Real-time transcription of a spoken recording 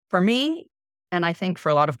For me, and I think for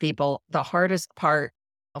a lot of people, the hardest part,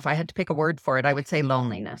 if I had to pick a word for it, I would say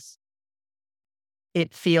loneliness.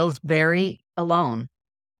 It feels very alone.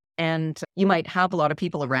 And you might have a lot of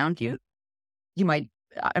people around you. You might,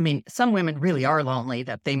 I mean, some women really are lonely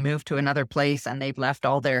that they move to another place and they've left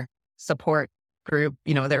all their support group,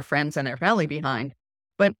 their friends and their family behind.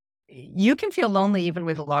 But you can feel lonely even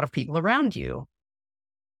with a lot of people around you.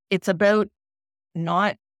 It's about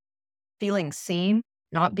not feeling seen,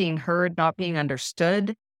 not being heard, not being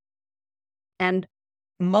understood. And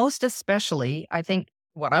most especially, I think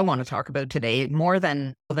what I want to talk about today, more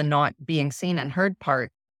than the not being seen and heard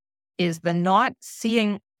part, is the not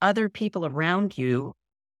seeing other people around you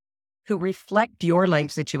who reflect your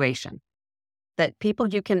life situation, that people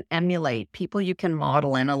you can emulate, people you can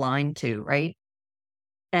model and align to, right?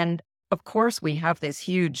 And of course, we have this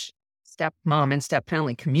huge stepmom and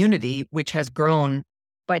stepfamily community, which has grown,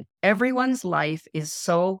 but everyone's life is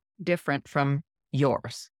so different from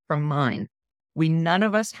yours, from mine. None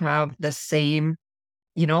of us have the same,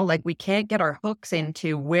 like we can't get our hooks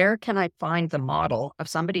into where can I find the model of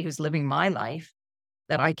somebody who's living my life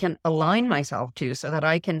that I can align myself to so that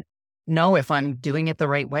I can know if I'm doing it the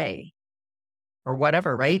right way or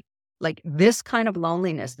whatever, right? Like this kind of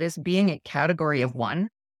loneliness, this being a category of one,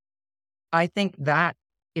 I think that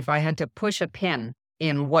if I had to push a pin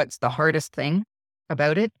in what's the hardest thing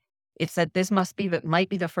about it, it's that this might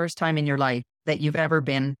be the first time in your life that you've ever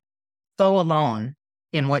been so alone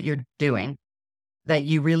in what you're doing that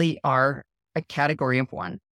you really are a category of one.